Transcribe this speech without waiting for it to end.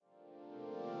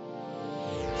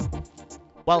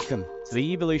Welcome to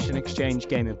the Evolution Exchange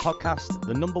Gaming Podcast,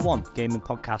 the #1 gaming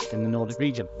podcast in the Nordic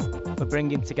region. We're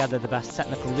bringing together the best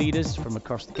technical leaders from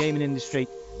across the gaming industry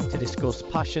to discuss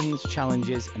passions,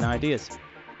 challenges and ideas.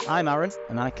 I'm Aarronn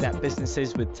and I connect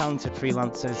businesses with talented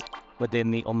freelancers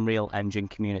within the Unreal Engine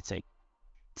community.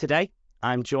 Today,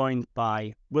 I'm joined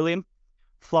by William,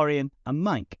 Florian and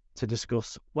Mike to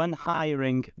discuss when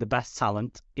hiring the best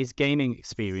talent, is gaming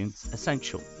experience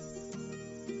essential?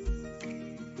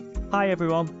 Hi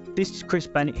everyone, this is Chris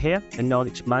Bennett here, the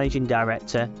Nordic's Managing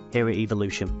Director here at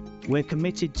Evolution. We're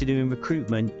committed to doing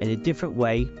recruitment in a different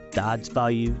way that adds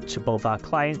value to both our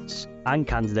clients and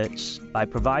candidates by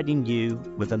providing you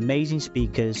with amazing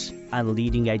speakers and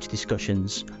leading edge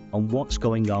discussions on what's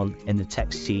going on in the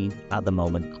tech scene at the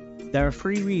moment. There are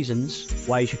 3 reasons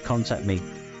why you should contact me.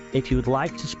 If you would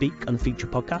like to speak on a future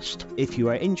podcast, if you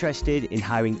are interested in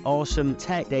hiring awesome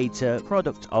tech, data,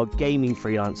 product or gaming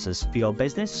freelancers for your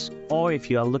business, or if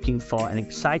you are looking for an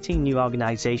exciting new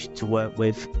organization to work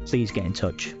with, please get in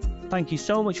touch. Thank you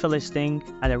so much for listening,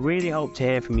 and I really hope to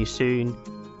hear from you soon.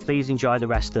 Please enjoy the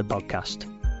rest of the podcast.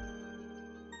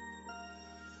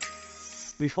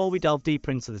 Before we delve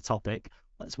deeper into the topic,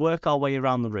 let's work our way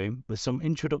around the room with some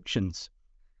introductions.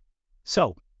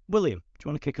 So, William, do you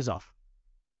want to kick us off?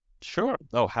 Sure.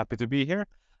 Oh, happy to be here.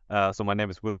 So my name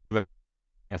is Will,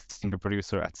 a senior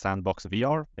producer at Sandbox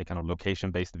VR, a kind of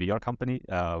location-based VR company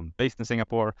based in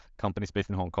Singapore. Company's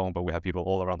based in Hong Kong, but we have people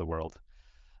all around the world.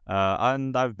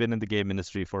 And I've been in the game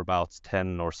industry for about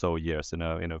 10 or so years in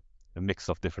a mix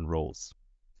of different roles.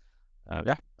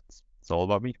 It's all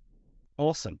about me.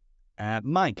 Awesome.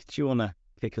 Mike, do you want to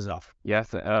kick us off? Yes,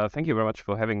 thank you very much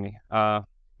for having me. My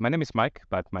name is Mike,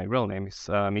 but my real name is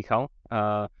Michal.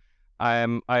 I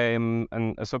am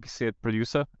an associate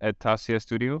producer at Tarsier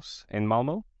Studios in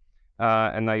Malmo,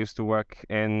 and I used to work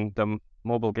in the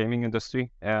mobile gaming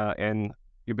industry in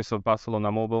Ubisoft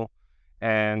Barcelona Mobile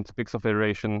and Pixel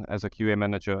Federation as a QA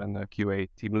manager and a QA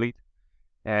team lead.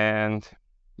 And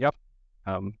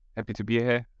I'm happy to be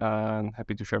here and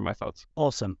happy to share my thoughts.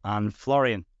 Awesome. And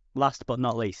Florian, last but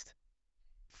not least.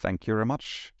 Thank you very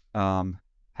much.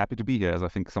 Happy to be here, as I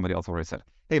think somebody else already said.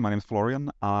 Hey, my name is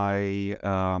Florian. I,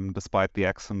 despite the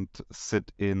accent, sit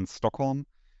in Stockholm,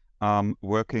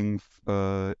 working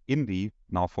indie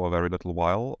now for a very little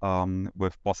while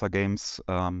with Bossa Games,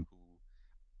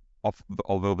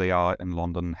 although they are in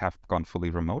London, have gone fully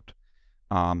remote.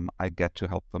 I get to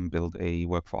help them build a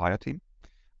work-for-hire team.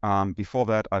 Before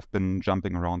that, I've been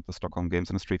jumping around the Stockholm games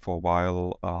industry for a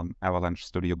while, Aarronn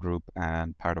Studio Group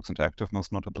and Paradox Interactive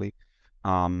most notably.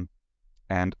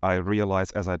 And I realize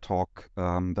as I talk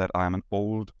that I'm an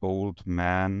old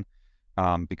man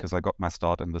because I got my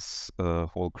start in this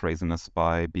whole craziness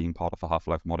by being part of a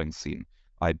Half-Life modding scene.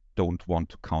 I don't want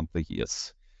to count the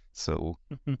years. So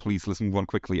please listen one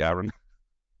quickly, Aarronn.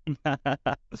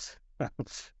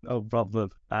 No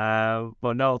problem.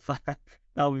 But no,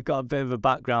 now we've got a bit of a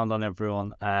background on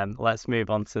everyone. Let's move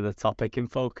on to the topic in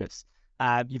focus.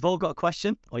 You've all got a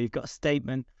question or you've got a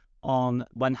statement on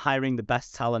when hiring the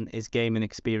best talent, is gaming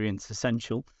experience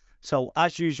essential? So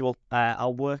as usual,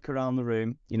 I'll work around the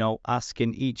room,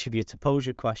 asking each of you to pose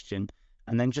your question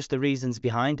and then just the reasons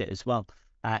behind it as well.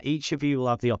 Each of you will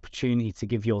have the opportunity to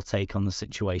give your take on the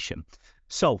situation.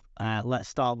 So let's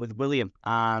start with William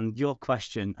and your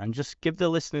question, and just give the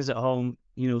listeners at home,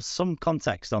 some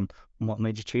context on what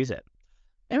made you choose it.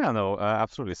 Yeah, no,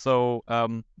 absolutely. So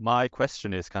my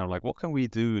question is kind of like, what can we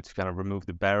do to kind of remove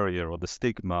the barrier or the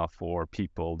stigma for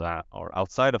people that are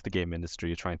outside of the game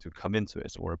industry trying to come into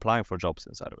it or applying for jobs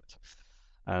inside of it?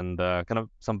 And kind of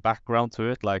some background to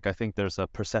it, like I think there's a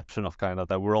perception of kind of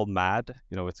that we're all mad,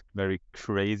 it's very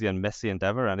crazy and messy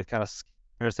endeavor, and it kind of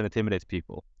scares and intimidates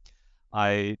people.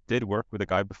 I did work with a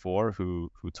guy before who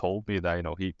told me that,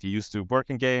 he used to work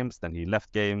in games, then he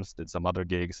left games, did some other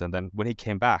gigs, and then when he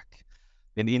came back,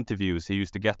 in the interviews, he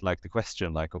used to get like the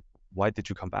question, like, why did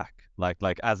you come back?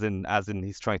 Like as in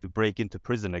he's trying to break into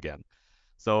prison again.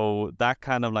 So that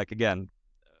kind of like, again,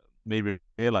 made me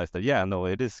realize that,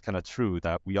 it is kind of true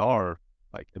that we are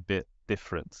like a bit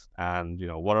different. And,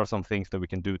 what are some things that we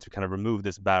can do to kind of remove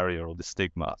this barrier or the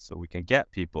stigma so we can get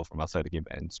people from outside the game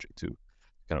industry to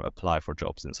kind of apply for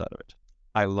jobs inside of it?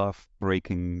 I love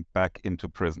breaking back into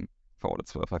prison, for what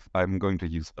it's worth. I'm going to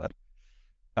use that.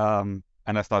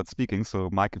 And I started speaking, so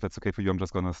Mike, if it's okay for you, I'm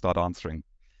just going to start answering.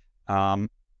 I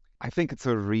think it's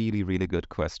a really, really good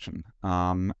question.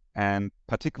 And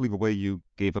particularly the way you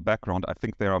gave a background, I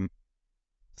think there are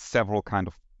several kind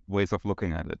of ways of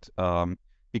looking at it.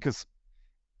 Because,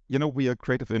 we are a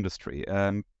creative industry,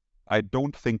 and I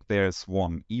don't think there's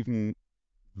one, even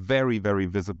very, very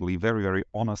visibly, very, very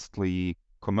honestly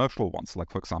commercial ones, like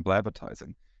for example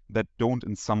advertising, that don't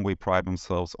in some way pride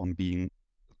themselves on being,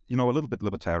 a little bit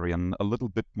libertarian, a little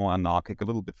bit more anarchic, a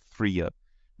little bit freer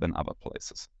than other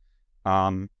places.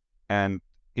 And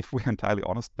if we're entirely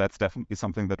honest, that's definitely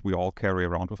something that we all carry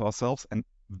around with ourselves. And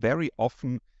very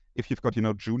often, if you've got,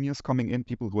 juniors coming in,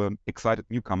 people who are excited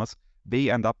newcomers,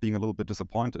 they end up being a little bit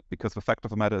disappointed because the fact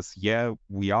of the matter is, yeah,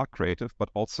 we are creative, but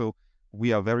also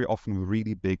we are very often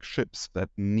really big ships that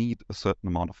need a certain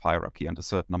amount of hierarchy and a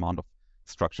certain amount of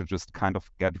structure just kind of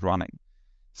get running.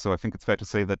 So I think it's fair to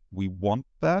say that we want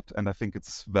that, and I think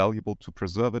it's valuable to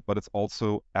preserve it, but it's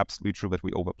also absolutely true that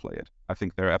we overplay it. I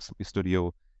think there are absolutely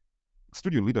studio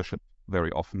leadership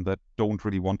very often that don't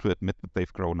really want to admit that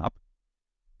they've grown up.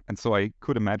 And so I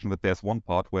could imagine that there's one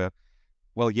part where,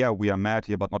 well, yeah, we are mad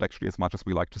here, but not actually as much as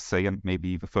we like to say, and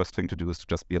maybe the first thing to do is to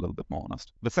just be a little bit more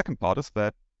honest. The second part is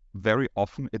that very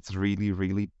often it's really,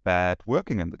 really bad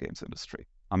working in the games industry.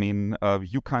 I mean,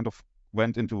 you kind of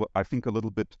went into, I think, a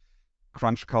little bit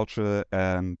crunch culture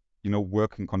and,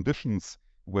 working conditions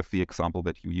with the example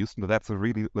that you used, and that's a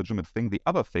really legitimate thing. The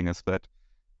other thing is that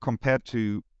compared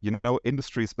to,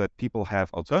 industries that people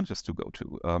have alternatives to go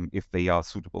to, if they are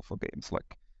suitable for games,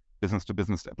 like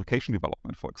business-to-business application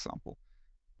development, for example,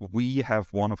 we have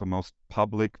one of the most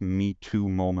public Me Too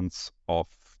moments of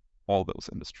all those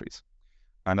industries.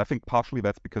 And I think partially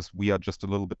that's because we are just a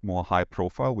little bit more high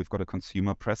profile. We've got a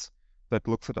consumer press that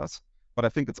looks at us. But I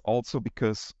think it's also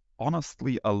because,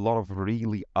 honestly, a lot of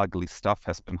really ugly stuff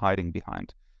has been hiding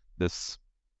behind this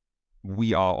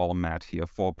 "we are all mad here"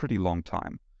 for a pretty long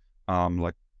time.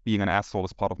 Like being an asshole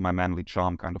is part of my manly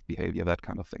charm kind of behavior, that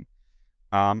kind of thing.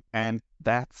 And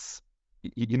that's,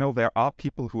 there are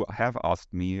people who have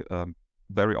asked me,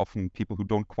 very often people who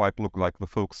don't quite look like the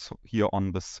folks here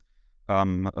on this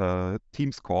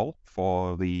Teams call.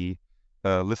 For the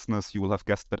listeners, you will have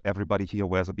guessed that everybody here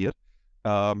wears a beard,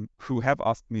 who have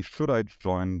asked me, should I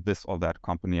join this or that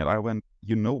company? And I went,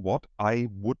 you know what? I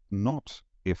would not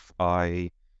if I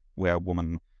were a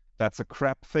woman. That's a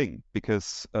crap thing,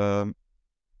 because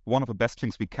one of the best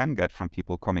things we can get from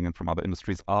people coming in from other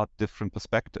industries are different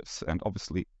perspectives. And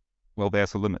obviously, well,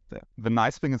 there's a limit there. The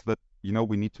nice thing is that,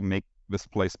 we need to make this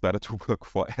place better to work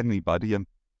for anybody. And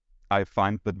I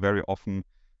find that very often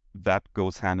that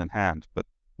goes hand in hand, but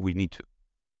we need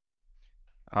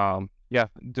to. Yeah,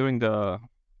 during the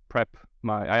prep,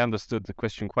 I understood the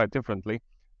question quite differently,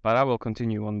 but I will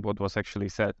continue on what was actually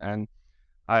said. And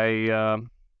I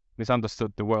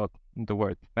misunderstood the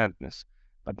word madness.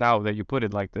 But now that you put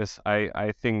it like this,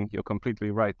 I think you're completely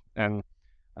right. And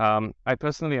I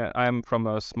personally, I'm from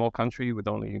a small country with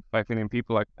only 5 million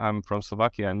people. I'm from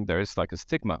Slovakia, and there is like a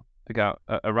stigma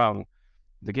around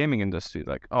the gaming industry,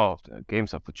 like, oh, the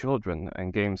games are for children,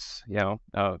 and games,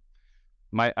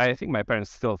 I think my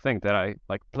parents still think that I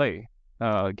like play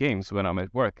games when I'm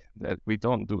at work, that we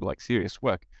don't do like serious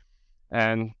work.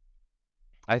 And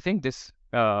I think this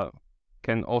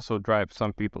can also drive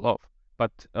some people off.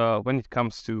 But when it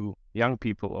comes to young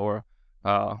people or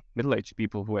middle-aged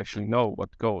people who actually know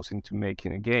what goes into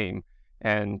making a game,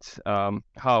 and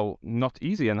how not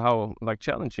easy and how like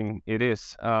challenging it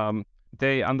is,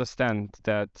 they understand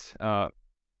that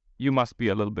you must be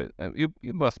a little bit,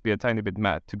 you must be a tiny bit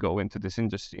mad to go into this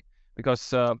industry,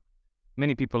 because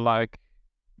many people like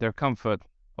their comfort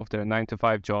of their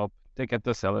 9-to-5 job. They get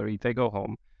the salary, they go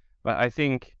home. But I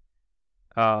think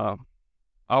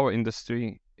our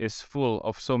industry is full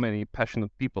of so many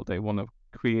passionate people. They want to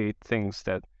create things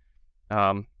that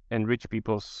enrich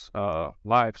people's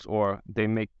lives, or they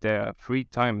make their free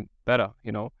time better,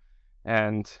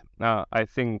 And I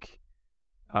think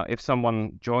if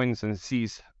someone joins and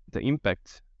sees the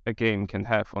impact a game can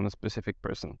have on a specific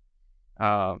person,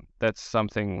 that's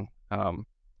something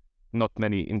not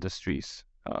many industries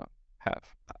have.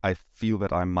 I feel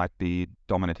that I might be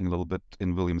dominating a little bit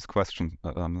in William's question,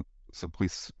 so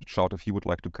please shout if you would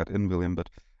like to cut in, William. But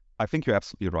I think you're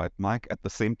absolutely right, Mike. At the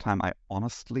same time, I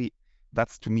honestly,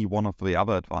 that's to me one of the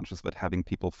other advantages that having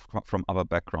people from other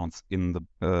backgrounds in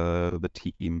the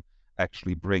team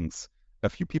actually brings. A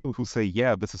few people who say,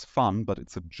 yeah, this is fun, but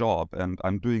it's a job, and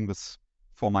I'm doing this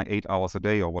for my 8 hours a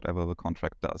day or whatever the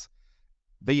contract does.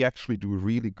 They actually do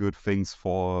really good things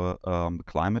for the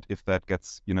climate if that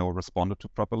gets, responded to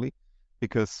properly.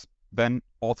 Because then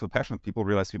also passionate people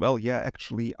realize, well, yeah,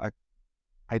 actually,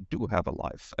 I do have a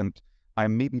life, and I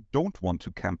maybe don't want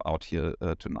to camp out here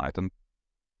tonight. And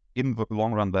in the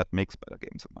long run, that makes better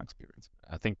games, in my experience.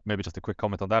 I think maybe just a quick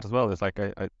comment on that as well. It's like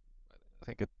I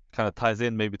think it kind of ties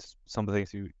in maybe to some of the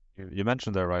things you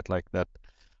mentioned there, right? Like that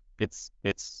it's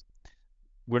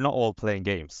we're not all playing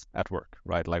games at work,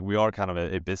 right? Like we are kind of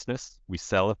a business. We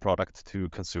sell a product to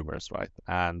consumers, right?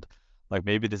 And like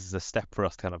maybe this is a step for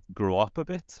us to kind of grow up a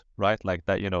bit, right? Like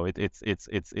that,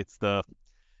 it's the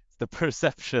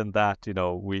perception that,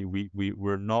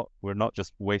 we're not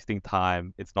just wasting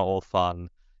time. It's not all fun.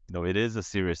 It is a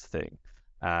serious thing.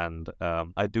 And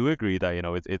I do agree that,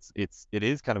 it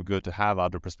is kind of good to have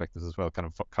other perspectives as well, kind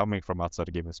of coming from outside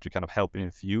the game industry, kind of helping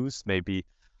infuse maybe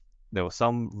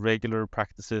some regular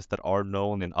practices that are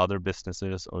known in other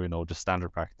businesses, or just standard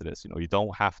practices. You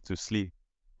don't have to sleep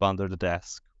under the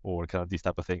desk, or kind of these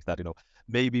type of things that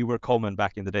maybe were common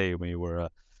back in the day when you were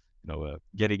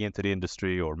getting into the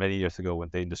industry, or many years ago when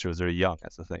the industry was very young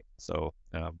as a thing. So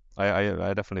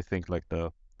I definitely think like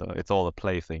the it's all a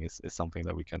play thing is something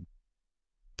that we can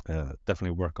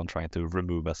definitely work on trying to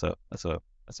remove as a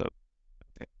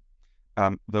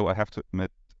Though I have to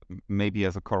admit, maybe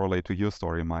as a correlate to your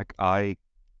story, Mike, I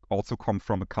also come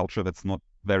from a culture that's not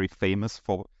very famous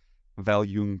for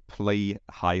valuing play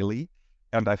highly.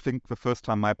 And I think the first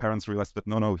time my parents realized that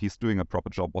no, he's doing a proper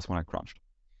job was when I crunched,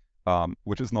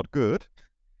 which is not good.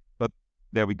 But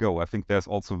there we go. I think there's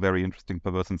also very interesting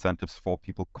perverse incentives for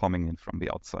people coming in from the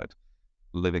outside,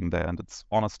 living there. And it's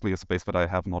honestly a space that I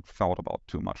have not thought about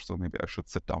too much. So maybe I should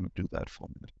sit down and do that for a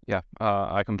minute. Yeah,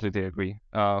 I completely agree.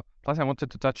 Plus, I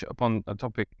wanted to touch upon a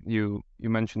topic you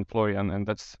mentioned, Florian, and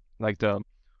that's like the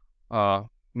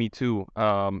Me Too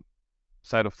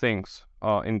side of things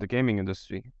in the gaming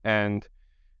industry. And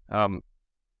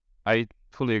I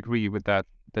fully agree with that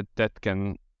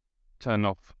can turn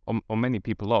off or many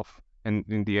people off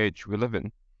in the age we live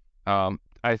in.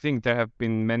 I think there have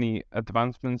been many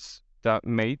advancements that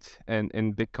made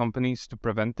in big companies to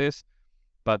prevent this,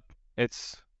 but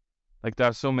it's like there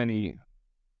are so many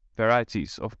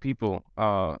varieties of people,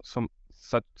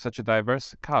 such a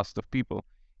diverse cast of people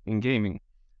in gaming,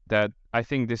 that I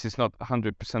think this is not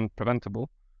 100% preventable.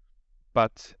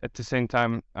 But at the same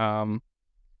time,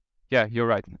 yeah, you're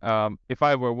right. If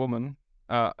I were a woman,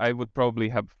 I would probably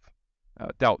have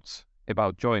doubts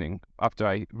about joining after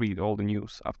I read all the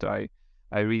news, after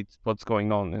I read what's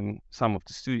going on in some of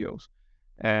the studios.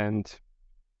 And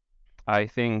I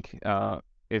think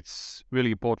it's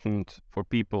really important for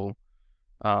people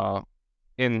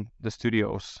in the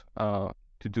studios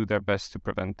to do their best to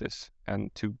prevent this,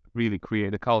 and to really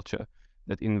create a culture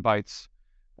that invites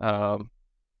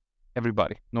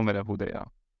everybody, no matter who they are,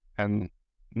 and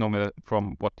no matter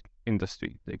from what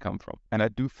industry they come from. And I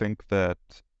do think that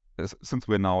since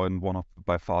we're now in one of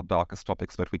by far darkest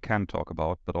topics that we can talk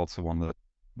about, but also one that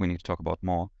we need to talk about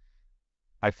more,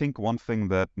 I think one thing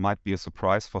that might be a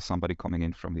surprise for somebody coming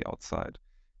in from the outside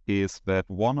is that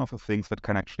one of the things that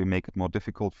can actually make it more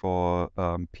difficult for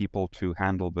people to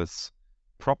handle this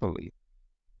properly,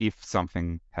 if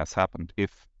something has happened,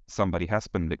 if somebody has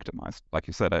been victimized. Like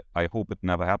you said, I hope it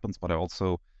never happens, but I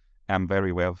also am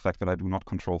very aware of the fact that I do not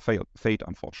control fate,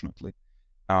 unfortunately.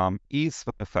 Is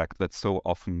the fact that so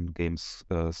often games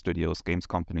studios, games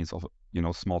companies of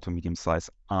small to medium size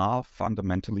are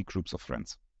fundamentally groups of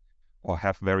friends, or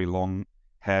have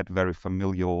had very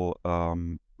familial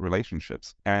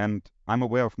relationships. And I'm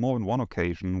aware of more than one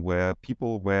occasion where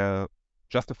people were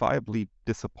justifiably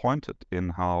disappointed in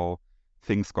how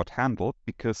things got handled,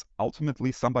 because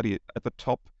ultimately somebody at the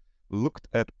top looked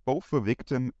at both the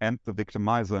victim and the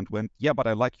victimizer and went, yeah, but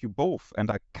I like you both, and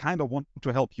I kind of want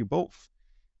to help you both.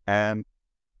 And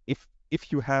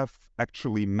if you have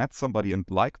actually met somebody and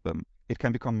like them, it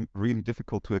can become really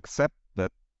difficult to accept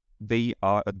that they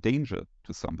are a danger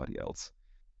to somebody else.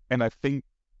 And I think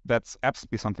that's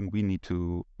absolutely something we need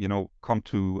to, come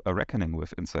to a reckoning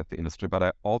with inside the industry. But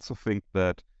I also think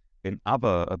that in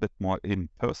other, a bit more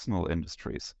impersonal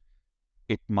industries,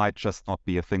 it might just not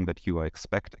be a thing that you are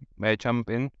expecting. May I jump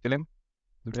in, William?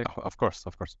 Oh, of course.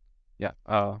 Yeah,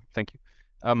 thank you.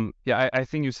 Yeah, I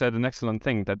think you said an excellent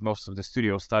thing, that most of the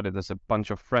studios started as a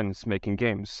bunch of friends making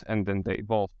games, and then they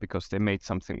evolved because they made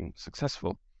something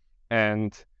successful.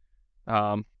 And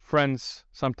friends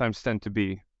sometimes tend to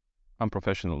be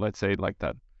unprofessional, let's say it like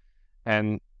that.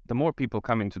 And the more people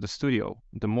come into the studio,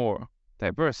 the more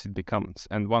diverse it becomes.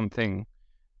 And one thing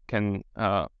can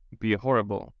be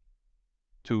horrible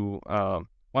to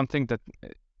one thing that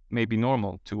may be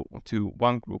normal to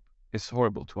one group is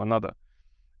horrible to another.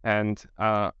 And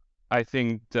I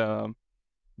think the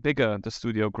bigger the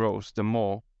studio grows, the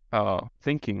more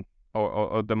thinking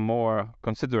or the more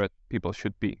considerate people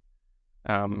should be.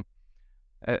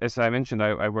 As I mentioned,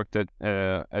 I worked at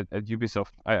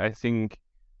Ubisoft. I think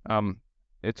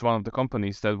it's one of the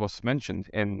companies that was mentioned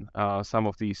in some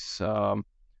of these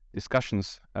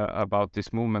discussions about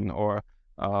this movement, or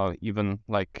even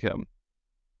like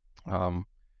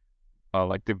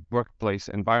like the workplace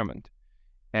environment.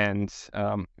 And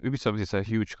Ubisoft is a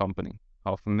huge company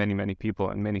of many, many people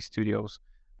and many studios.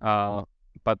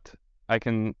 But I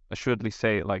can assuredly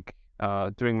say, like,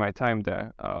 during my time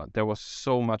there was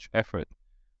so much effort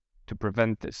to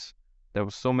prevent this. There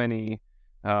were so many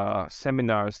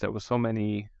seminars, there were so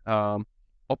many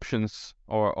options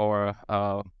or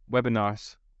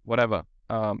webinars, whatever,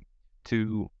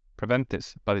 to prevent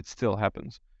this, but it still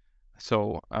happens.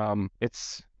 So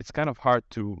it's kind of hard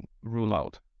to rule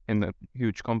out in a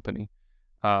huge company.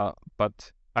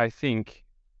 But I think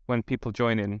when people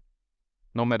join in,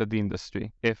 no matter the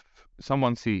industry, if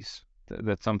someone sees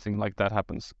that something like that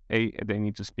happens, A, they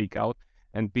need to speak out,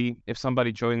 and B, if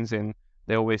somebody joins in,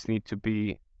 they always need to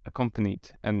be accompanied,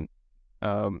 and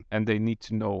they need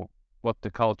to know what the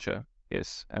culture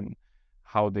is and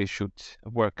how they should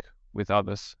work with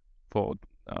others for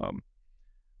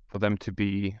them to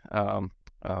be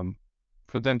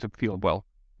for them to feel well,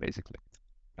 basically.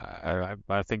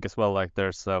 I think as well, like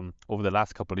there's over the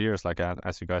last couple of years, like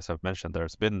as you guys have mentioned,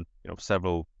 there's been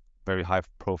several very high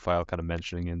profile kind of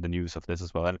mentioning in the news of this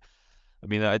as well. And I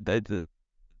mean, the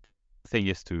thing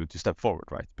is to step forward,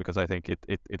 right? Because I think it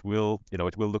will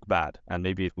it will look bad and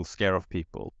maybe it will scare off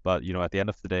people, but at the end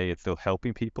of the day, it's still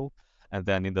helping people. And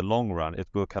then in the long run, it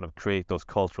will kind of create those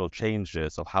cultural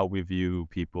changes of how we view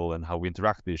people and how we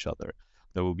interact with each other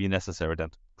that will be necessary then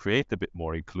to create a bit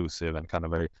more inclusive and kind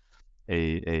of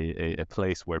a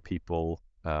place where people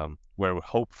where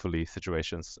hopefully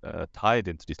situations tied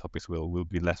into these topics will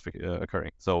be less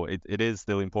occurring. So it is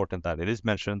still important that it is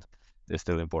mentioned. It's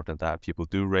still important that people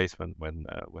do raise when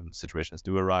situations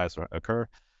do arise or occur.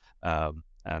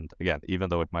 And again, even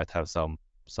though it might have some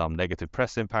negative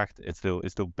press impact, it's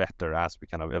still better as we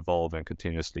kind of evolve and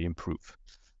continuously improve.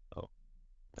 So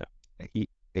yeah.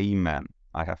 Amen.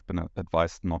 I have been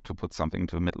advised not to put something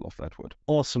into the middle of that word.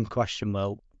 Awesome question,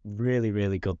 Will. Really,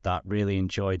 really good. That really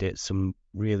enjoyed it. Some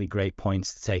really great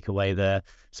points to take away there.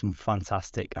 Some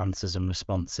fantastic answers and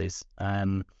responses.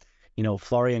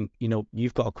 Florian,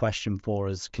 you've got a question for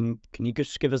us. Can you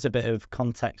just give us a bit of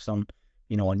context on,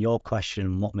 on your question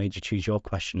and what made you choose your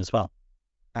question as well?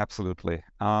 Absolutely.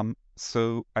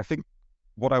 So I think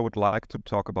what I would like to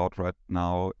talk about right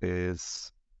now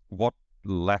is what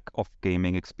lack of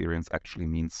gaming experience actually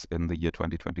means in the year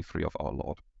 2023 of our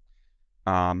Lord.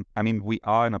 I mean, we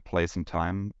are in a place in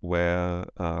time where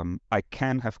I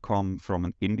can have come from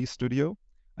an indie studio.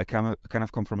 I can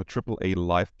have come from a AAA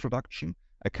live production.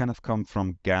 I can have come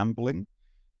from gambling.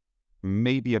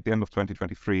 Maybe at the end of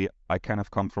 2023, I can have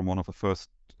come from one of the first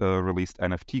released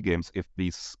NFT games, if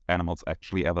these animals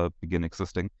actually ever begin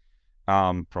existing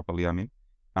properly, I mean.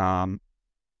 And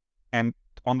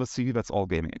on the CV, that's all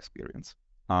gaming experience.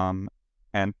 And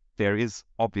there is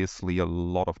obviously a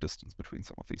lot of distance between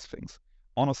some of these things.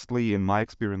 Honestly, in my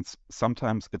experience,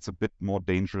 sometimes it's a bit more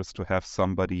dangerous to have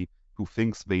somebody who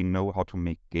thinks they know how to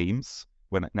make games,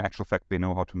 when in actual fact they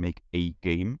know how to make a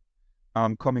game,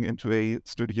 coming into a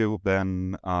studio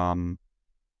than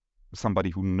somebody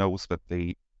who knows that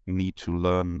they need to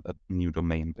learn a new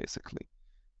domain, basically.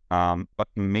 But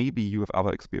maybe you have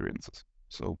other experiences.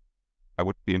 So I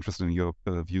would be interested in your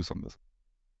views on this.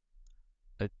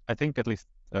 I think at least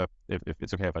if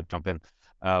it's okay if I jump in,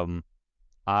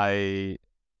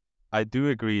 I do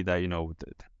agree that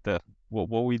the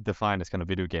what we define as kind of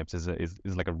video games is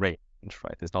like a range,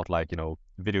 right? It's not like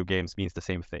video games means the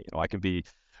same thing. I can be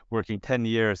working 10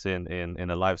 years in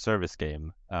a live service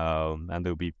game, and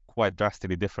they'll be quite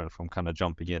drastically different from kind of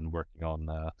jumping in working on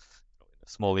a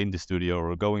small indie studio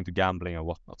or going to gambling and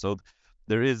whatnot. So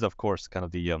there is of course kind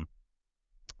of the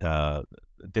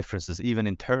differences even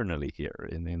internally here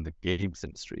in the games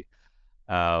industry.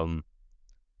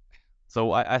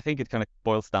 So I think it kind of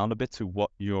boils down a bit to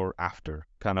what you're after.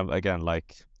 Kind of again,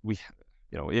 like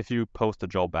if you post a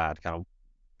job ad, kind of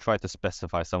try to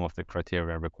specify some of the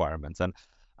criteria and requirements. And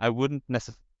I wouldn't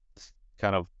necessarily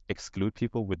kind of exclude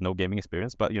people with no gaming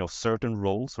experience, but certain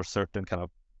roles or certain kind of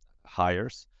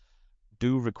hires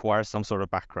do require some sort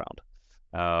of background.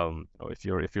 If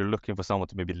you're looking for someone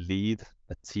to maybe lead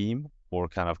a team or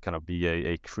kind of be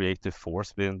a creative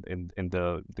force in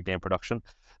the game production,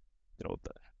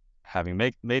 having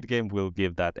made game will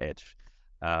give that edge.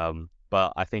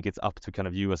 But I think it's up to kind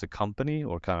of you as a company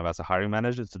or kind of as a hiring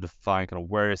manager to define kind of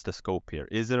where is the scope here.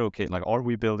 Is it okay? Like, are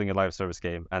we building a live service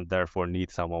game and therefore need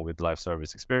someone with live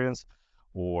service experience?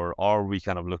 Or are we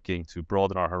kind of looking to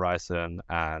broaden our horizon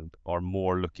and are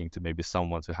more looking to maybe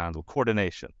someone to handle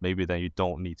coordination? Maybe then you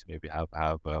don't need to maybe have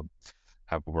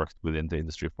worked within the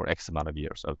industry for X amount of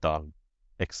years, have done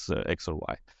X or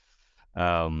Y.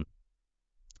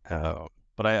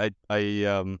 But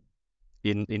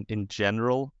in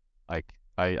general, like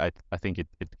I think it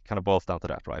kind of boils down to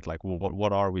that, right? Like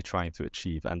what are we trying to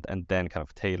achieve, and then kind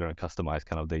of tailor and customize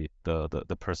kind of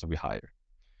the person we hire.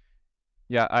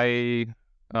 Yeah,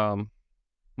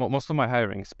 most of my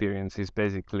hiring experience is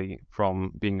basically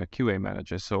from being a QA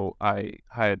manager. So I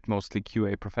hired mostly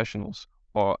QA professionals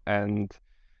and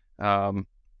QA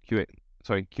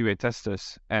QA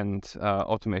testers and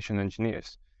automation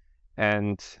engineers,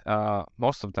 and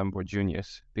most of them were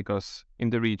juniors because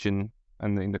in the region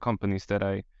and in the companies that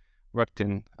I worked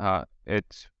in,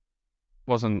 it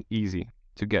wasn't easy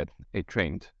to get a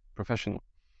trained professional.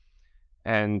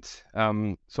 And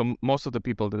so most of the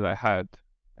people that I had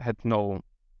no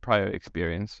prior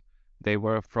experience. They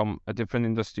were from a different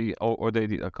industry or they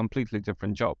did a completely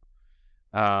different job.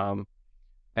 Um,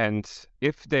 and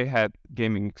if they had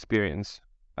gaming experience,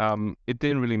 it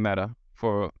didn't really matter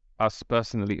for us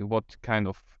personally what kind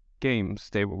of games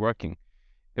they were working.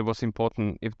 It was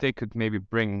important if they could maybe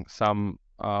bring some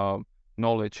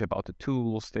knowledge about the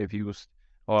tools they've used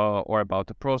or about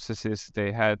the processes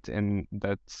they had in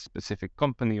that specific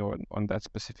company or on that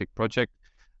specific project.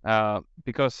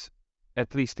 Because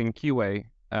at least in QA,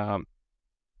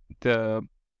 the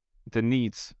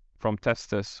needs from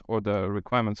testers or the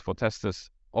requirements for testers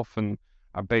often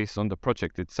are based on the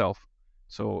project itself.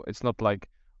 So it's not like,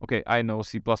 okay, I know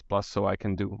C++, so I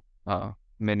can do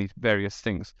many various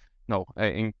things. No,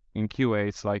 in QA,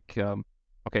 it's like,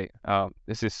 okay,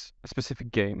 this is a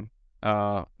specific game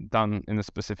done in a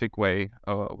specific way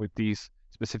with these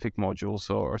specific modules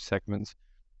or segments.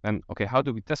 And okay, how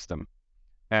do we test them?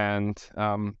 And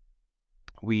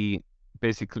we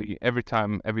basically, every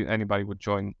time anybody would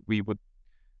join, we would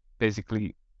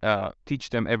basically teach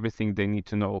them everything they need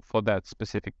to know for that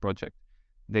specific project.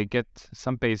 They get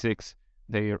some basics,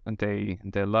 they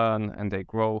learn and they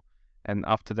grow, and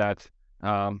after that,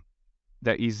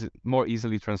 they're more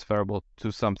easily transferable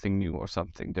to something new or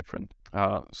something different.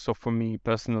 So for me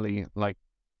personally, like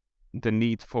the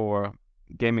need for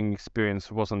gaming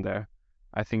experience wasn't there.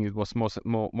 I think it was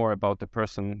more about the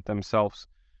person themselves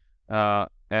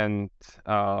and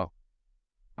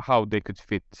how they could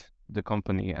fit the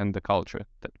company and the culture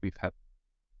that we've had.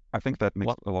 I think that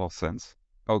makes a lot of sense.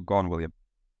 Oh, go on, William.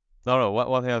 No.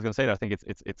 One thing I was gonna say that I think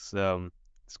it's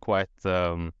quite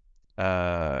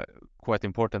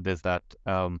important is that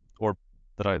or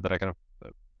that I kind of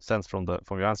sense from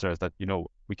your answer is that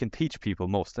we can teach people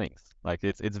most things. Like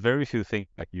it's very few things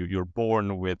like you're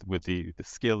born with the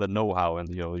skill and know-how and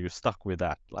you're stuck with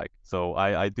that. Like so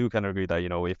I do kind of agree that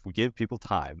if we give people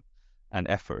time and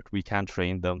effort, we can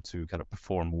train them to kind of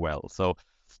perform well. So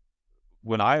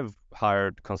when I've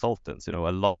hired consultants, a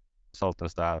lot of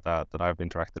consultants that I've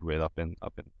interacted with up in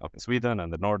Sweden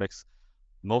and the Nordics,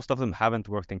 most of them haven't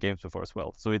worked in games before as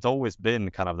well. So it's always been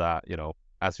kind of that,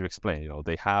 as you explained,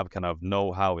 they have kind of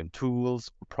know-how in tools,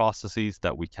 processes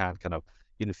that we can kind of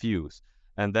infuse.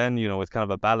 And then, it's kind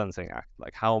of a balancing act,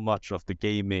 like how much of the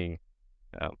gaming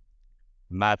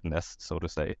madness, so to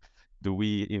say, do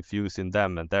we infuse in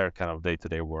them and their kind of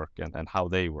day-to-day work and how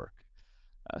they work.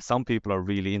 Some people are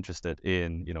really interested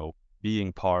in,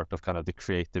 being part of kind of the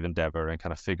creative endeavor and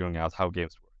kind of figuring out how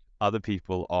games work. Other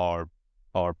people are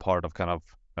part of kind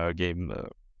of game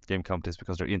companies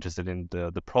because they're interested in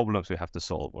the problems we have to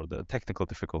solve or the technical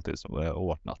difficulties or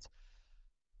whatnot.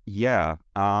 Yeah,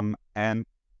 and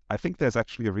I think there's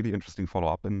actually a really interesting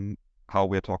follow-up in how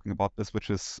we're talking about this, which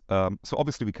is, so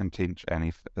obviously we can change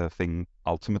anything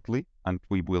ultimately, and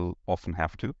we will often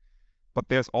have to. But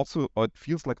there's also, or it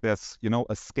feels like there's,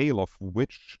 a scale of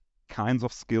which kinds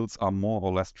of skills are more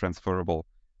or less transferable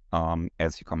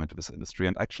as you come into this industry.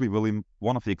 And actually, William,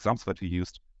 one of the examples that you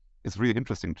used is really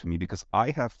interesting to me because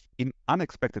I have, in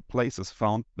unexpected places,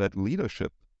 found that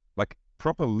leadership, like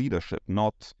proper leadership,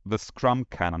 not the Scrum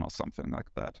canon or something like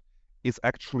that, is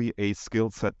actually a skill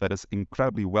set that is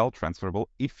incredibly well transferable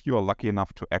if you're lucky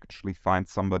enough to actually find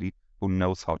somebody who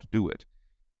knows how to do it.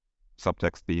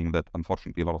 Subtext being that,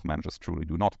 unfortunately, a lot of managers truly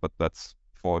do not, but that's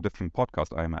for a different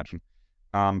podcast, I imagine.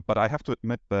 But I have to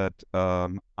admit that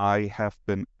I have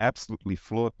been absolutely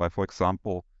floored by, for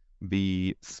example,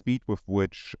 the speed with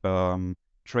which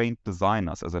trained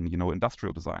designers, as in,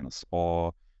 industrial designers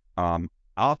or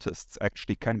artists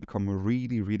actually can become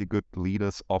really, really good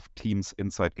leaders of teams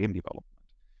inside game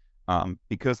development.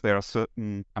 Because there are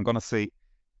certain, I'm going to say,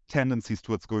 tendencies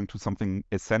towards going to something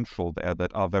essential there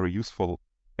that are very useful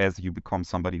as you become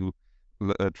somebody who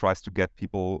tries to get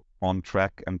people on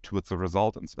track and towards a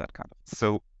result and that kind of.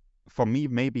 So for me,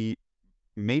 maybe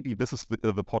this is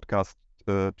the podcast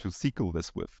to sequel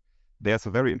this with. There's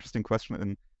a very interesting question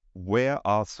in where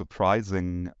are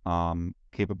surprising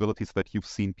capabilities that you've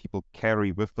seen people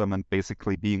carry with them and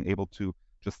basically being able to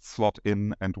just slot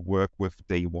in and work with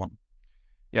day one?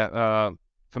 Yeah,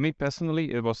 for me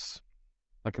personally, it was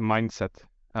like a mindset.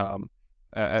 For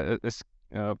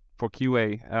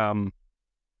QA,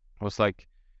 was like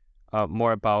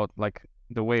more about like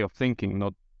the way of thinking,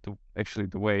 not actually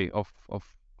the way of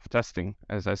testing.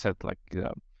 As I said, like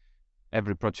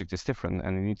every project is different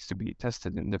and it needs to be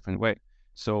tested in a different way.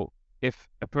 So if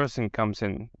a person comes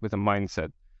in with a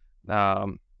mindset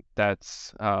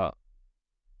that's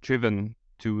driven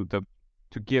to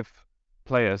give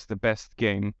players the best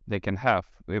game they can have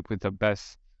with the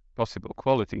best possible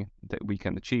quality that we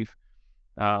can achieve,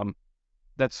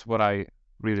 that's what I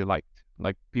really liked.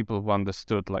 Like people who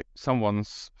understood like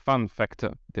someone's fun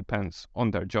factor depends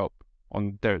on their job,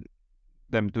 on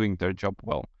them doing their job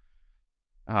well.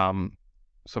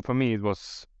 So for me, it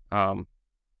was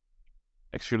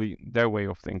actually their way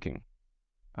of thinking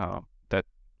that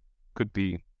could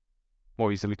be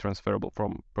more easily transferable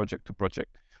from project to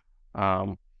project,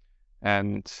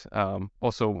 and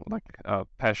also like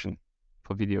passion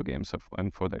for video games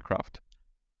and for their craft.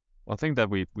 One thing that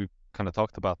we've kind of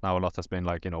talked about now a lot has been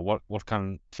like, what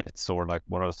kind of fits, or like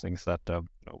what are the things that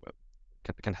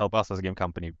can help us as a game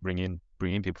company bring in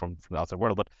people from the outside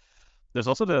world. But there's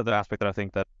also the aspect that I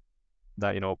think that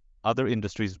other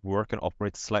industries work and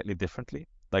operate slightly differently.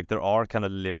 Like there are kind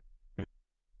of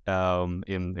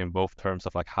in both terms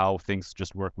of like how things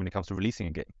just work when it comes to releasing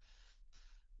a game.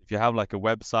 If you have like a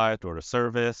website or a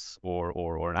service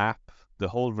or an app, the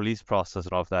whole release process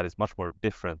of that is much more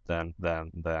different than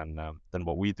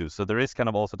what we do. So there is kind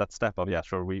of also that step of, yeah,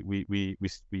 sure, we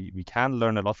can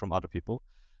learn a lot from other people,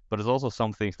 but there's also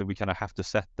some things that we kind of have to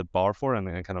set the bar for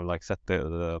and kind of like set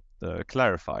the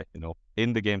clarify,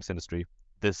 in the games industry,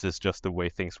 this is just the way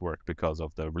things work because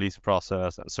of the release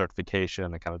process and certification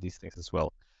and kind of these things as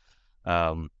well.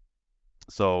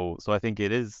 So I think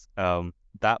it is,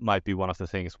 that might be one of the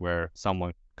things where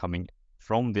someone coming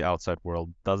from the outside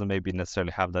world doesn't maybe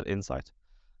necessarily have that insight.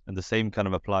 And the same kind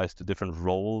of applies to different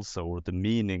roles or the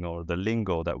meaning or the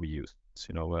lingo that we use.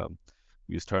 We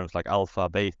use terms like alpha,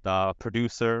 beta,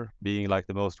 producer being like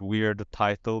the most weird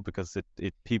title because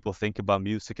it people think about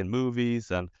music and movies,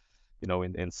 and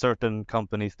in certain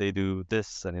companies they do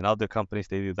this and in other companies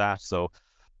they do that. So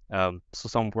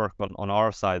some work on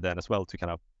our side then as well to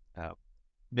kind of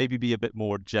maybe be a bit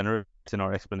more generous in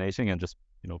our explanation and just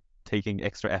taking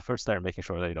extra efforts there, making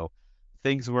sure that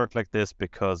things work like this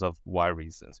because of why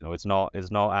reasons. It's not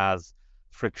as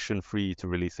friction free to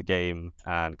release a game,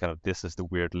 and kind of this is the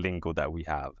weird lingo that we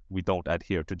have. We don't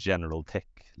adhere to general tech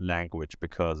language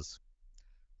because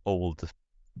old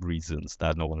reasons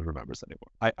that no one remembers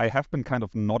anymore. I have been kind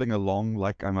of nodding along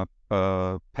like I'm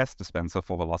a pest dispenser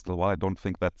for the last little while. I don't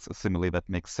think that's a simile that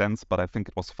makes sense, but I think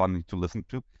it was funny to listen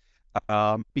to.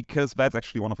 Because that's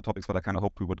actually one of the topics that I kind of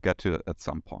hoped we would get to at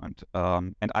some point.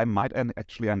 And I might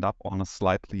actually end up on a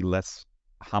slightly less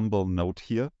humble note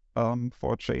here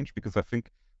for a change, because I think,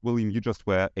 William, you just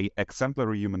were an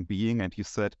exemplary human being, and you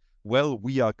said, well,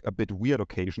 we are a bit weird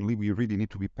occasionally. We really need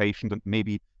to be patient and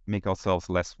maybe make ourselves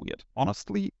less weird.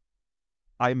 Honestly,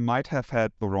 I might have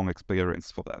had the wrong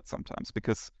experience for that sometimes,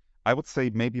 because I would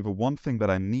say maybe the one thing that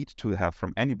I need to have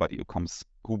from anybody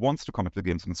who wants to come into the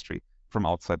games industry from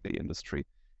outside the industry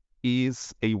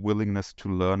is a willingness to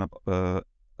learn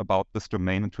about this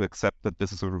domain and to accept that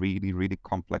this is a really, really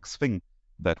complex thing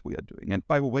that we are doing. And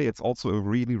by the way, it's also a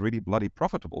really, really bloody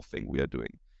profitable thing we are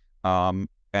doing.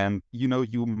 And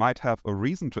you might have a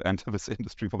reason to enter this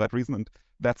industry for that reason, and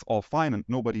that's all fine, and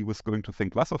nobody was going to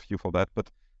think less of you for that, but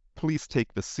please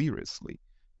take this seriously.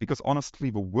 Because honestly,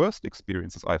 the worst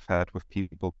experiences I've had with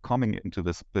people coming into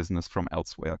this business from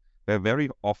elsewhere, they're very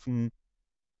often,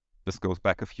 this goes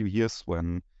back a few years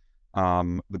when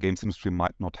the games industry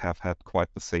might not have had quite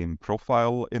the same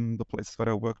profile in the places that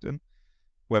I worked in,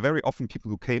 where very often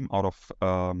people who came out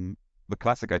of the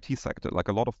classic IT sector, like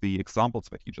a lot of the examples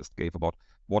that you just gave about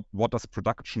what does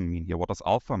production mean here, what does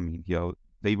alpha mean here,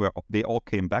 they all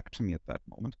came back to me at that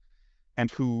moment,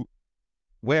 and who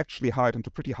were actually hired into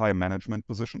pretty high management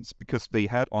positions because they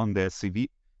had on their CV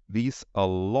a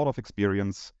lot of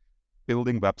experience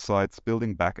building websites,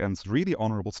 building backends, really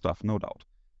honorable stuff, no doubt.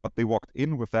 But they walked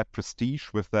in with that prestige,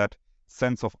 with that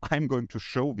sense of, I'm going to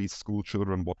show these school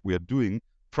children what we're doing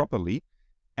properly,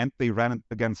 and they ran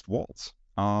against walls.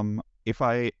 If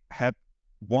I had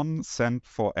 1 cent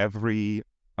for every,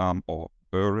 or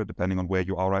euro, depending on where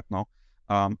you are right now,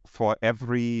 for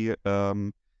every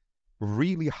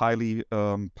really highly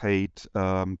paid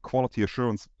quality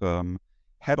assurance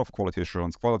head of quality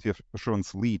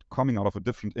assurance lead coming out of a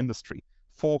different industry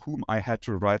for whom I had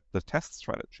to write the test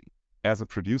strategy, as a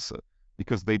producer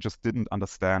because they just didn't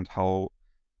understand how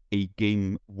a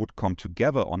game would come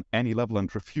together on any level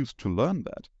and refused to learn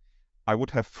that, I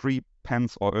would have 3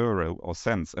 pence or euro or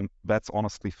cents, and that's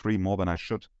honestly 3 more than I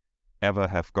should ever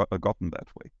have gotten that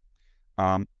way.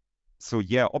 So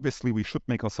yeah, obviously we should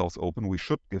make ourselves open. We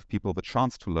should give people the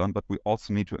chance to learn, but we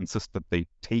also need to insist that they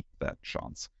take that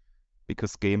chance,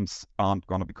 because games aren't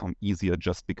going to become easier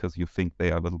just because you think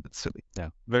they are a little bit silly. Yeah,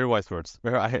 very wise words.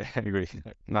 I agree.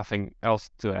 Nothing else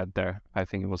to add there. I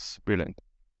think it was brilliant.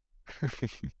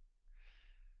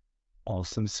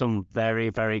 Awesome. Some very,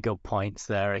 very good points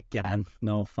there again.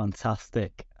 No,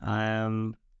 fantastic.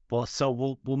 But so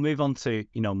we'll move on to,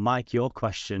 Mike, your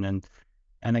question,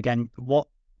 and again, what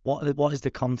is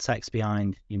the context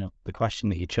behind, the question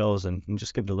that you chose, and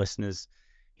just give the listeners,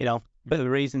 a bit of the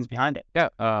reasons behind it. Yeah,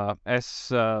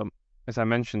 as I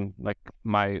mentioned, like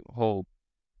my whole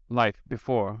life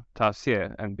before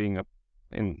Tarsier and being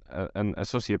an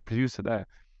associate producer there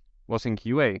was in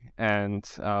QA, and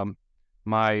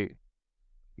my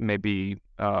maybe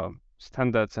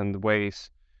standards and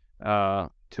ways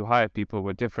to hire people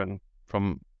were different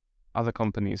from other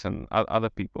companies and other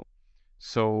people.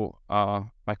 So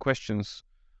my questions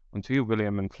onto you,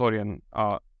 William and Florian,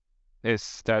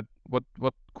 is that what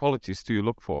qualities do you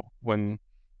look for when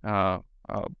what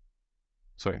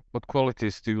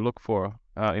qualities do you look for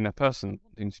in a person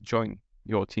wanting to join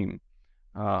your team?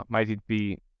 Might it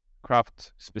be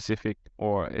craft specific,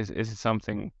 or is it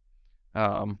something?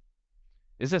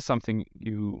 Is there something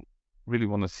you really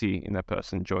want to see in a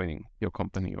person joining your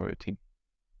company or your team?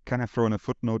 Can I throw in a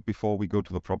footnote before we go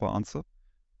to the proper answer?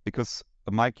 Because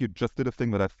Mike, you just did a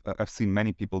thing that I've seen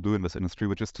many people do in this industry,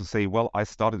 which is to say, well, I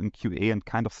started in QA and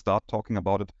kind of start talking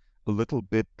about it a little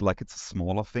bit like it's a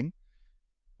smaller thing.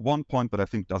 One point that I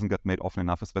think doesn't get made often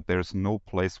enough is that there's no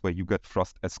place where you get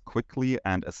thrust as quickly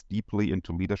and as deeply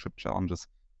into leadership challenges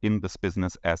in this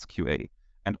business as QA,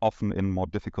 and often in more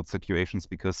difficult situations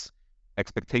because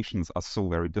expectations are so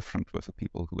very different with the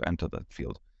people who enter that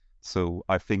field. So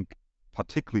I think,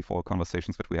 particularly for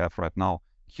conversations that we have right now,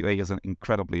 QA is an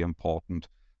incredibly important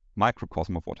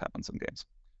microcosm of what happens in games.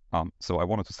 So I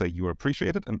wanted to say you are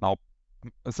appreciated, and now,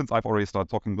 since I've already started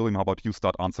talking, William, how about you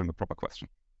start answering the proper question?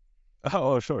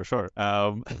 Oh, sure. This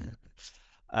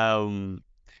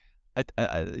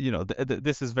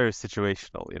is very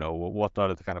situational. What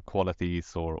are the kind of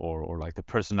qualities or like the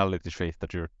personality traits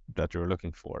that you're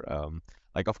looking for?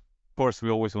 Like, of course, we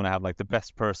always want to have like the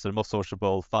best person, most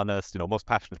sociable, funnest, most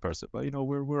passionate person. But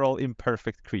we're all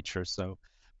imperfect creatures, so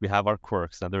we have our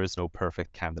quirks, and there is no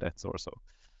perfect candidates or so.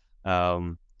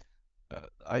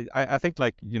 I think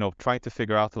like trying to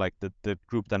figure out like the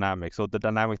group dynamics, or the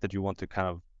dynamic that you want to kind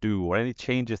of do, or any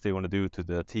changes they want to do to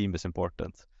the team is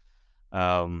important.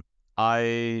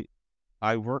 I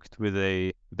worked with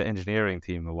the engineering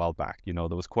team a while back,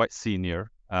 that was quite senior.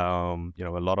 A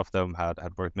lot of them had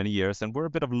worked many years and were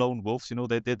a bit of lone wolves.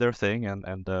 They did their thing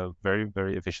and very,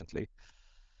 very efficiently.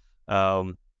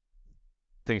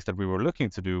 Things that we were looking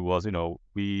to do was,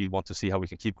 we want to see how we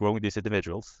can keep growing these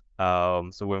individuals.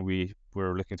 So when we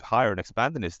were looking to hire and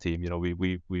expand in this team,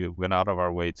 we went out of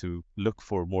our way to look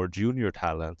for more junior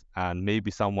talent and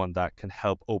maybe someone that can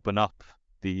help open up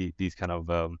these kind of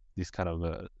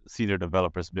senior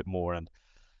developers a bit more, and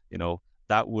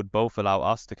that would both allow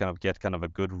us to kind of get kind of a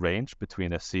good range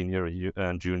between a senior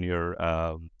and junior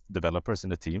developers in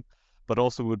the team, but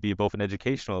also would be both an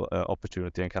educational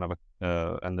opportunity and kind of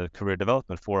a career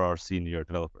development for our senior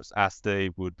developers, as they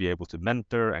would be able to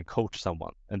mentor and coach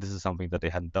someone, and this is something that they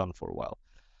hadn't done for a while.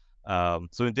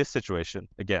 So in this situation,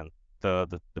 again,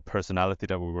 the personality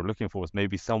that we were looking for was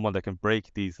maybe someone that can break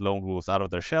these lone wolves out of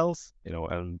their shells,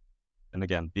 and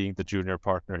again, being the junior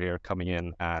partner here, coming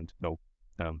in and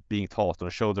being taught or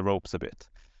show the ropes a bit.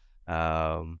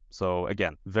 So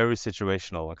again, very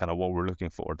situational and kind of what we're looking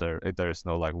for. There is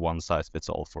no like one size fits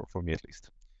all for me at least.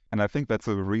 And I think that's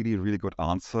a really, really good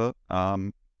answer.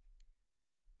 How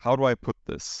do I put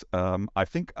this? I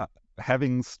think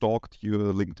having stalked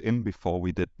your LinkedIn before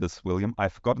we did this, William,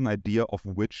 I've got an idea of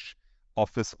which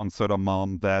office on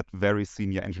Södermalm that very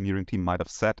senior engineering team might have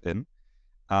sat in.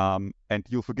 And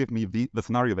you'll forgive me, the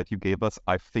scenario that you gave us,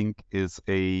 I think is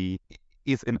in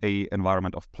a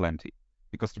environment of plenty.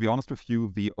 Because to be honest with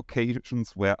you, the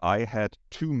occasions where I had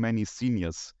too many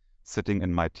seniors sitting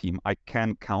in my team, I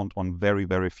can count on very,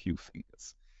 very few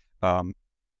fingers.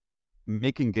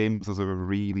 Making games is a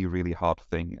really, really hard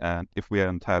thing. And if we are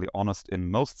entirely honest,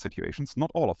 in most situations,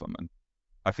 not all of them, and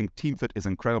I think team fit is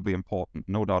incredibly important,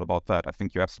 no doubt about that. I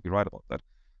think you're absolutely right about that.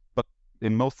 But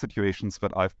in most situations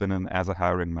that I've been in as a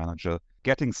hiring manager,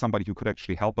 getting somebody who could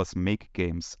actually help us make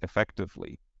games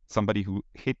effectively somebody who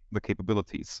hit the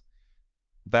capabilities,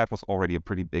 that was already a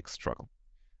pretty big struggle.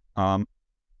 And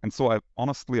so I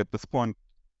honestly, at this point,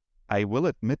 I will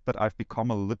admit that I've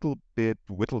become a little bit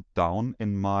whittled down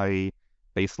in my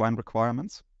baseline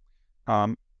requirements.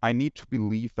 I need to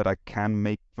believe that I can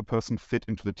make the person fit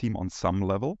into the team on some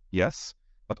level, yes.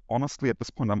 But honestly, at this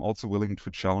point, I'm also willing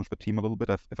to challenge the team a little bit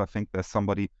if I think there's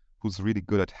somebody who's really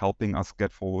good at helping us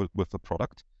get forward with the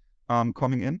product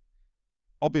coming in.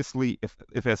 Obviously, if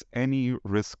there's any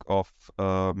risk of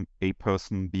a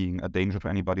person being a danger to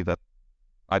anybody, that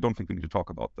I don't think we need to talk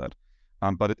about that.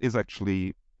 But it is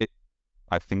actually,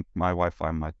 I think my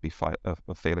Wi-Fi might be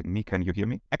failing me. Can you hear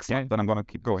me? Excellent. Yeah. Then I'm going to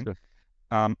keep going.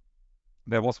 Sure.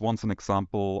 There was once an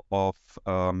example of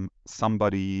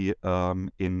somebody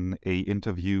in a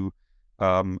interview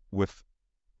with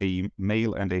a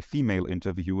male and a female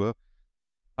interviewer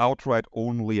outright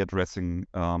only addressing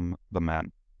the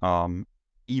man,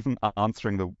 even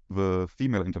answering the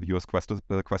female interviewer's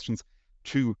questions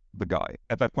to the guy.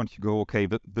 At that point, you go, okay,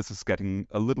 this is getting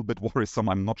a little bit worrisome.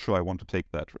 I'm not sure I want to take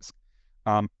that risk.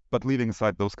 But leaving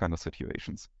aside those kind of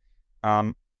situations,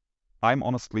 I'm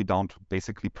honestly down to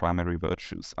basically primary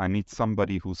virtues. I need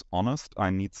somebody who's honest.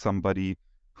 I need somebody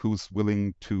who's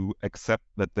willing to accept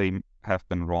that they have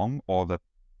been wrong, or that,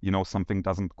 something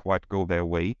doesn't quite go their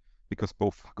way, because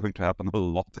both are going to happen a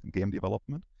lot in game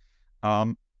development.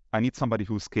 I need somebody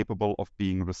who's capable of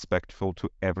being respectful to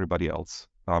everybody else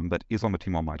that is on the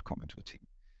team or might come into the team.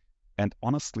 And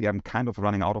honestly, I'm kind of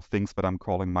running out of things that I'm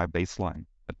calling my baseline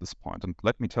at this point. And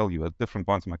let me tell you, at different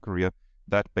points in my career,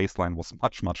 that baseline was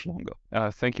much, much longer.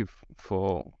 Thank you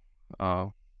for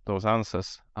those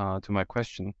answers to my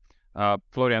question.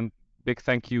 Florian, big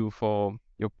thank you for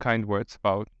your kind words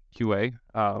about QA.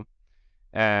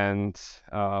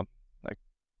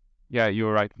 Yeah,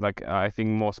 you're right. I think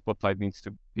more spotlight needs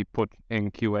to be put in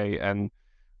QA, and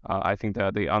I think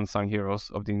they're the unsung heroes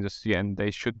of the industry, and they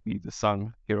should be the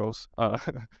sung heroes,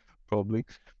 probably.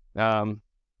 And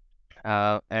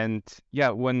yeah,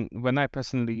 when I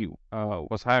personally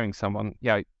was hiring someone,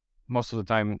 yeah, most of the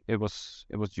time it was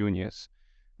juniors,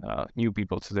 new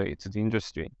people to the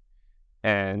industry,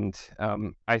 and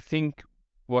I think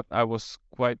what I was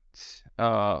quite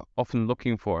often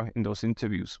looking for in those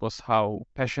interviews was how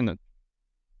passionate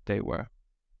they were.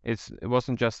 It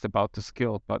wasn't just about the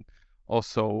skill, but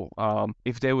also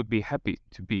if they would be happy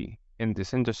to be in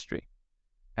this industry.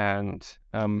 And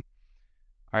I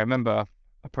remember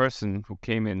a person who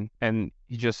came in and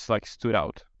he just stood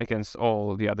out against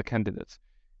all the other candidates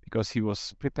because he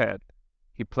was prepared.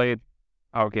 He played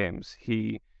our games.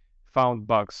 He found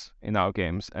bugs in our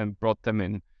games and brought them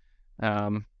in,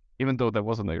 even though that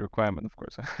wasn't a requirement, of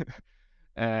course.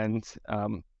 And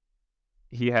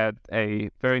he had a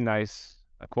very nice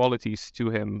qualities to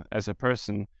him as a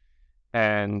person,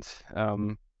 and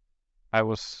I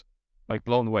was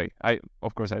blown away.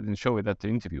 Of course I didn't show it at the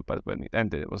interview, but when it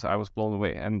ended, I was blown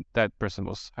away, and that person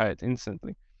was hired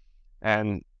instantly.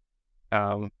 And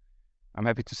I'm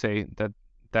happy to say that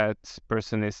that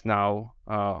person is now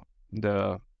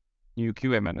the new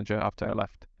QA manager after I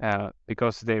left,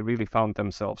 because they really found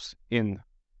themselves in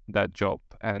that job.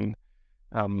 And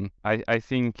I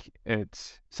think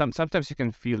it's sometimes you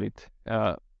can feel it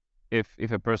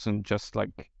if a person just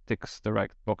ticks the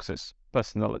right boxes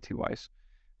personality wise.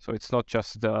 So it's not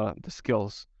just the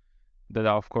skills that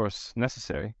are of course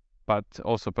necessary, but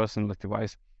also personality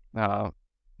wise that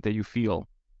you feel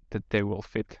that they will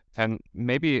fit. And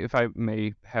maybe if I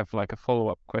may have a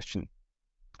follow-up question,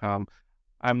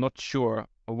 I'm not sure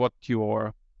what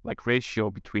your ratio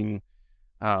between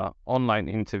online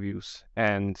interviews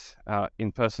and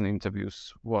in-person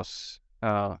interviews was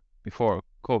before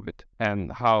COVID,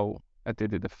 and how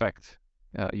did it affect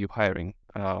you hiring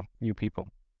new people?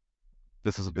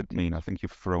 This is a bit mean. I think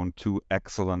you've thrown two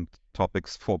excellent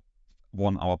topics for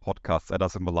 1 hour podcast at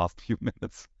us in the last few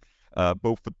minutes.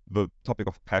 Both the topic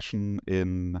of passion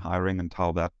in hiring and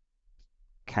how that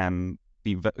can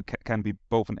be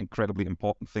both an incredibly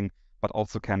important thing, but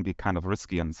also can be kind of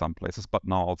risky in some places. But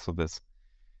now also this.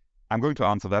 I'm going to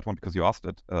answer that one because you asked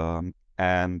it.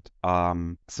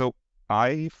 So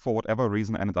I, for whatever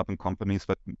reason, ended up in companies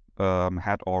that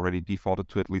had already defaulted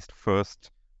to at least first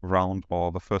round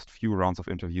or the first few rounds of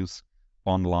interviews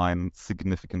online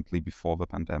significantly before the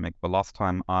pandemic. The last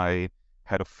time I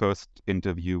had a first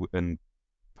interview in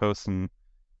person,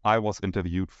 I was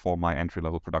interviewed for my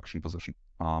entry-level production position,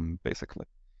 basically.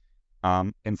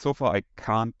 And so far, I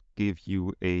can't give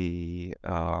you a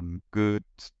good,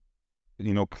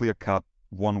 clear-cut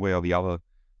one way or the other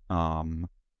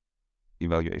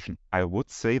evaluation. I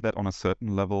would say that on a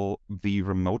certain level, the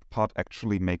remote part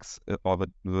actually makes, or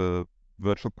the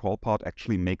virtual call part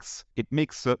actually makes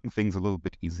certain things a little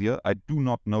bit easier. I do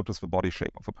not notice the body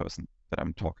shape of a person that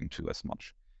I'm talking to as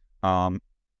much.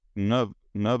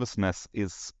 Nervousness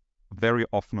is very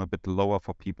often a bit lower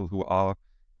for people who are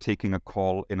taking a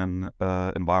call in an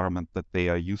environment that they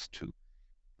are used to.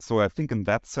 So I think in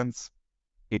that sense,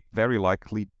 it very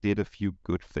likely did a few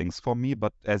good things for me.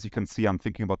 But as you can see, I'm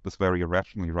thinking about this very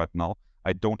irrationally right now.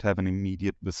 I don't have an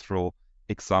immediate visceral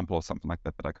example or something like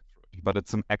that I could throw at you, but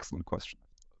it's an excellent question.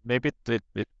 Maybe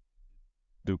it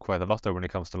do quite a lot there when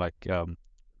it comes to like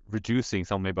reducing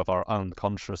some maybe of our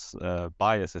unconscious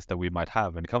biases that we might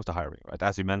have when it comes to hiring, right?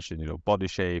 As you mentioned, body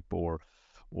shape or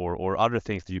other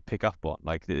things that you pick up on.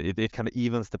 Like it kind of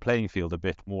evens the playing field a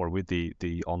bit more with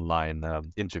the online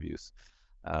interviews.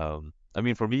 I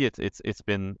mean, for me, it's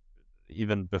been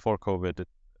even before COVID.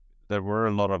 There were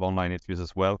a lot of online interviews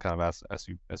as well, kind of as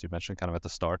you mentioned, kind of at the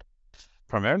start.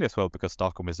 Primarily as well because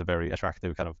Stockholm is a very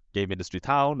attractive kind of game industry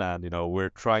town, and we're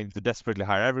trying to desperately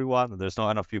hire everyone, and there's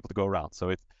not enough people to go around. So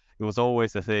it was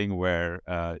always a thing where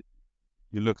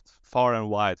you looked far and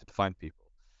wide to find people.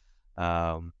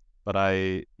 But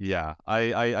I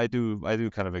do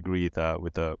kind of agree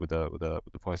with the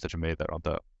points that you made there on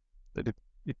that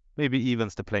it maybe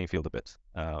evens the playing field a bit,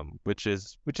 which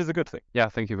is a good thing. Yeah,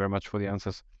 thank you very much for the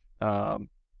answers.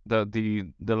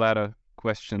 The latter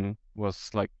question was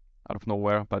like out of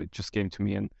nowhere, but it just came to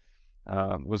me, and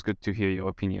it was good to hear your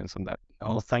opinions on that.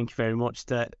 Oh, thank you very much.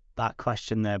 That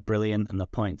question there, brilliant, and the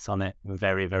points on it were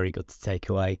very, very good to take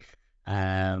away.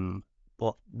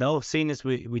 But no, seeing as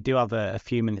we do have a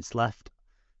few minutes left,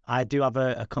 I do have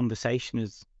a conversation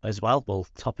as well,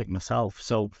 topic myself.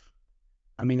 So,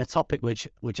 I mean, a topic which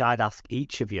I'd ask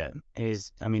each of you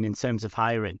is, I mean, in terms of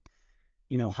hiring,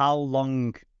 how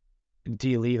long do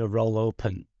you leave a role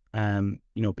open,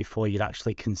 before you'd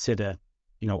actually consider,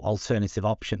 alternative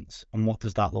options, and what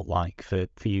does that look like for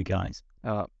you guys?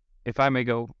 If I may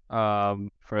go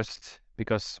first,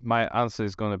 because my answer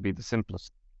is going to be the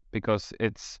simplest, because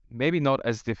it's maybe not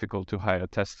as difficult to hire a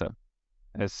tester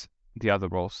as the other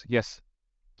roles. Yes,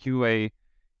 QA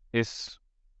is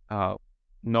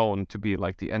known to be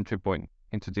like the entry point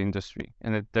into the industry,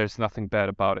 and there's nothing bad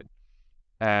about it.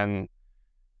 And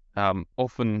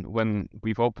often when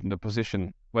we've opened a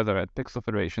position, whether at Pixel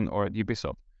Federation or at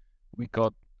Ubisoft, we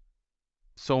got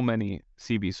so many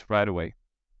CVs right away,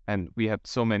 and we had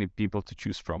so many people to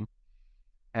choose from.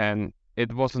 And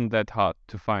it wasn't that hard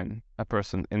to find a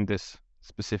person in this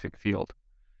specific field.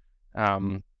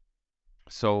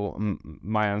 So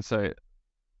my answer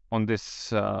on this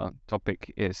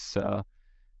topic is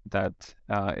that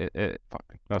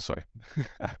no, sorry.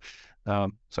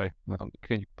 Sorry,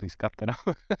 can you please cut that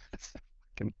out?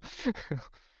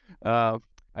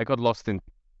 I got lost in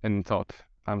thought.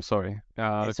 I'm sorry.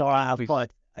 It's all right. I've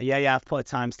put a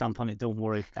timestamp on it. Don't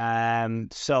worry.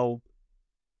 So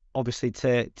obviously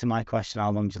to my question,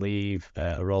 how long do you leave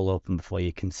a role open before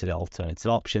you consider alternative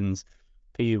options?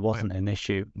 For you, wasn't an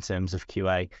issue in terms of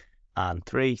QA. And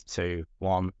 3, 2,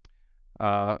 1.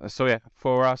 So yeah,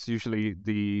 for us, usually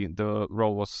the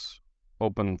role was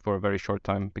open for a very short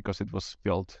time because it was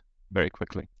filled very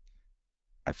quickly.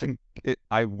 I think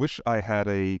I wish I had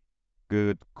a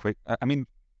good quick. I mean,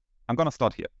 I'm gonna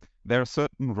start here. There are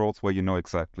certain roles where you know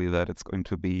exactly that it's going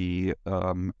to be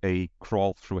a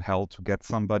crawl through hell to get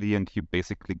somebody, and you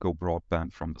basically go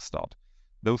broadband from the start.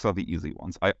 Those are the easy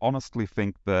ones. I honestly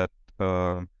think that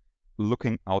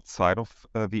looking outside of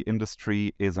the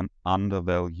industry is an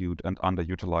undervalued and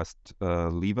underutilized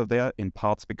lever there, in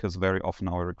parts because very often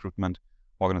our recruitment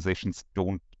organizations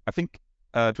don't. I think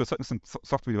to a certain extent,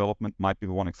 software development might be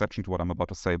the one exception to what I'm about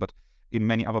to say, but in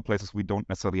many other places, we don't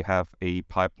necessarily have a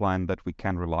pipeline that we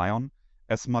can rely on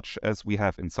as much as we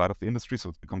have inside of the industry,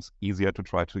 so it becomes easier to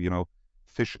try to,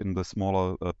 fish in the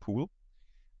smaller pool.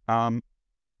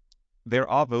 There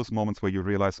are those moments where you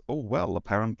realize, oh, well,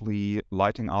 apparently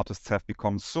lighting artists have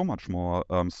become so much more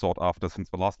sought after since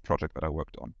the last project that I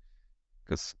worked on.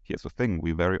 Because here's the thing,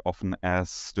 we very often as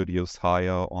studios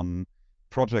hire on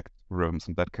project rooms,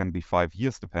 and that can be 5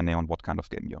 years depending on what kind of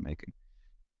game you're making.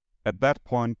 At that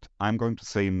point, I'm going to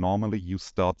say normally you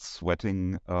start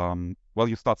sweating.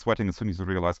 You start sweating as soon as you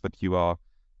realize that you are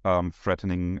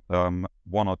threatening 1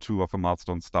 or 2 of the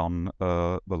milestones down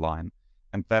the line.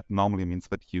 And that normally means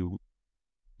that you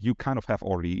kind of have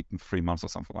already eaten 3 months or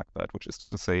something like that, which is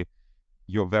to say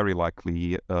you're very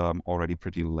likely already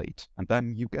pretty late. And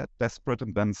then you get desperate,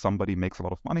 and then somebody makes a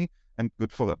lot of money, and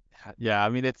good for them. Yeah, I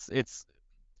mean,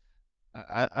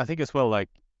 I think as well, like,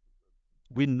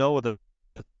 we know that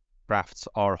crafts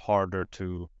are harder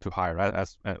to hire,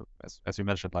 as you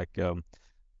mentioned, like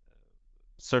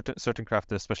certain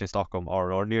craft, especially in Stockholm,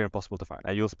 are near impossible to find,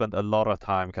 and you'll spend a lot of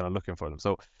time kind of looking for them.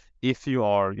 So if you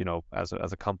are, as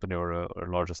a company or a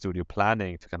larger studio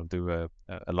planning to kind of do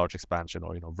a large expansion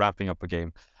or ramping up a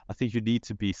game, I think you need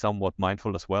to be somewhat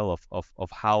mindful as well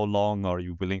of how long are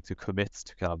you willing to commit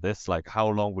to kind of this, like how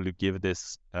long will you give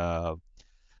this a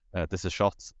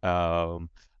shot,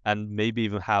 and maybe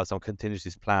even have some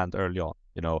contingencies planned early on.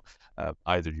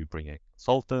 Either you bring in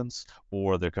consultants,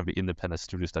 or there can be independent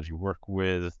studios that you work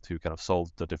with to kind of solve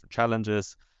the different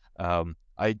challenges.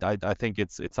 I think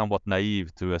it's somewhat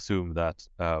naive to assume that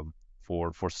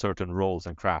for certain roles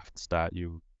and crafts that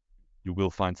you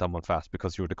will find someone fast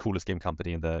because you're the coolest game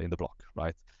company in the block,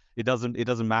 right? It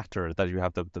doesn't matter that you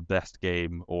have the best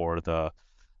game or the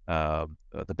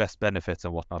best benefits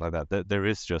and whatnot like that. There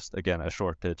is just, again, a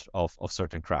shortage of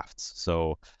certain crafts.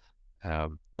 So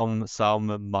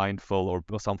some mindful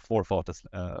or some forethought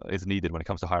is needed when it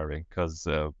comes to hiring, because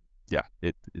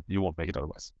you won't make it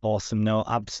otherwise. Awesome. No,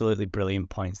 absolutely brilliant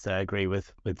points there. I agree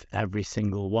with every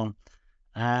single one.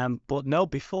 But no,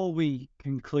 before we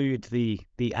conclude the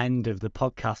end of the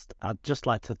podcast, I'd just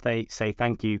like to say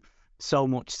thank you so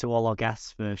much to all our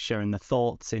guests for sharing their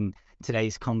thoughts in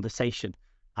today's conversation.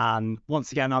 And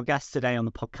once again, our guests today on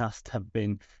the podcast have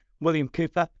been William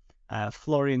Cooper,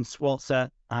 Florian Schwarzer,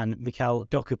 and Michal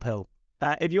Dokupil.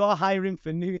 If you are hiring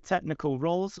for new technical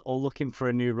roles or looking for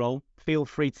a new role, feel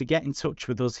free to get in touch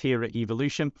with us here at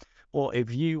Evolution. Or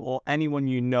if you or anyone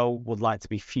you know would like to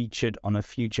be featured on a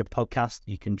future podcast,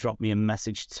 you can drop me a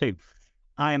message too.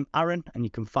 I am Aarronn, and you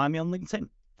can find me on LinkedIn.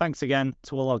 Thanks again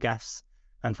to all our guests,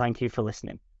 and thank you for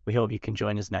listening. We hope you can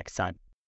join us next time.